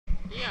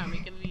I'm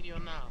making a video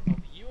now of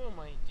you,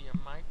 my dear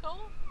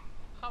Michael.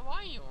 How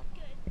are you?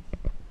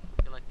 Good.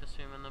 You like to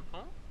swim in the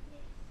pool?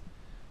 Yes.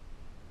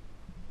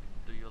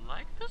 Do you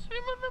like to swim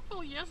in the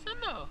pool? Yes or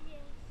no? Yes.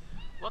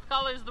 What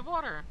color is the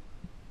water?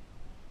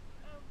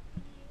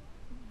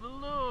 Blue.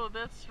 Blue.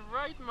 That's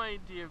right, my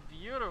dear.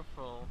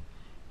 Beautiful.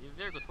 You're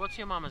very good. What's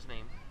your mama's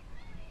name?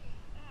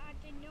 I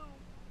don't know.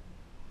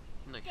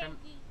 No,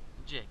 Jackie.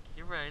 Jackie.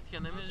 You're right.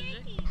 Your name is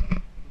Jackie.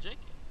 Jackie.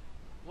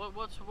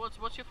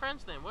 What's your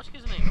friend's name? What's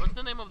his name? What's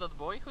the name of that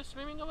boy who's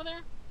swimming over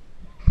there?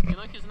 You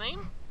know his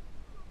name?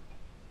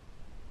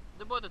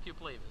 The boy that you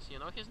play with. You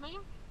know his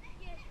name?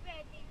 Yes,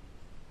 Betty.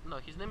 No,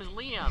 his name is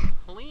Leon.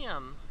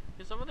 Leon.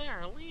 He's over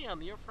there.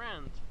 Leon, your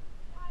friend.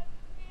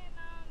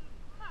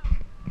 Come.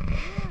 Yes.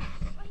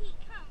 Oh, he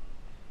come.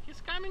 He's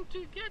coming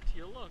to get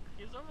you. Look,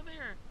 he's over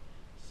there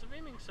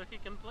swimming so he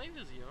can play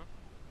with you.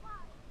 Why?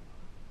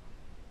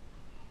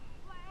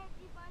 Why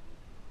everybody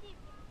sleeping?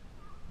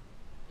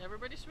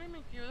 Everybody's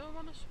swimming. You don't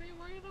want to swim?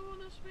 Why you don't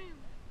want to swim?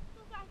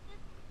 Because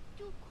it's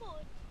too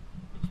cold.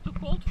 It's too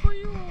cold for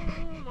you,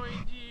 oh, my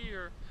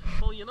dear.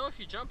 Well, you know, if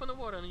you jump in the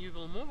water and you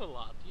will move a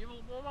lot, you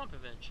will warm up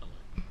eventually.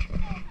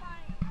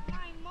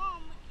 My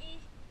mom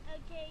is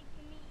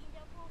taking me in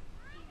the pool.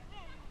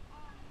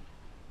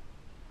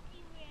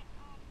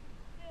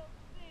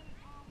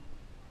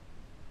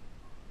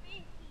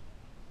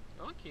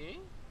 Okay.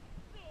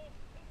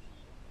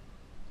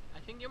 I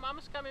think your mom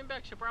is coming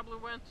back. She probably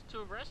went to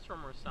a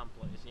restroom or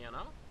someplace, you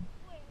know?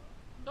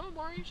 Don't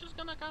worry, she's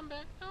gonna come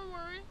back. Don't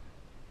worry.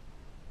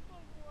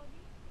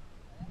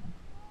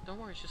 Don't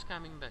worry, she's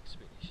coming back,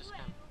 sweetie.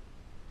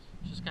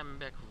 She's coming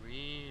back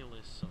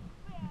really soon.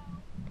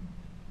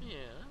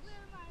 Yes.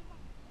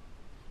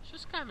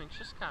 She's coming,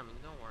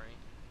 don't worry.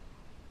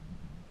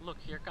 Look,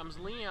 here comes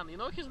Leon. You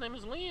know his name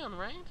is Leon,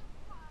 right?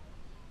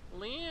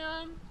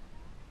 Leon.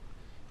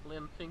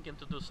 Leon thinking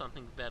to do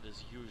something bad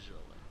as usual.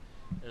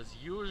 As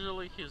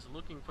usually, he's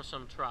looking for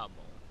some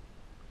trouble.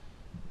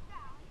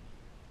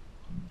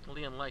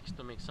 Leon likes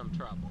to make some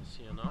troubles,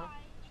 you know?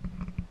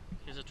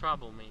 He's a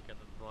troublemaker,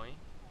 that boy.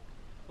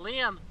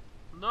 Leon!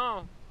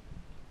 No!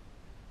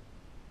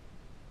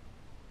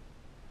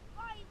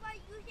 Why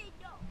you say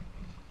no?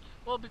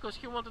 Well, because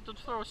he wanted to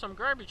throw some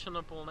garbage in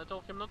the pool and I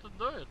told him not to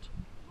do it.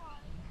 Why?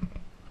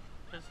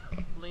 Because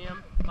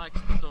Leon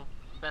likes to do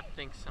bad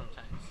things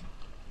sometimes.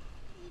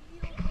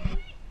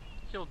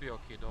 He'll be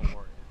okay, don't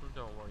worry.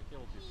 Don't worry,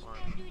 he'll be He's fine.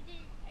 gonna do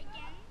this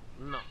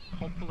again? No,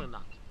 hopefully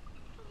not.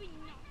 Probably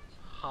not.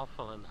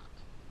 Hopefully not.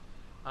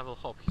 I will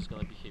hope he's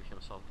gonna behave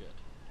himself good.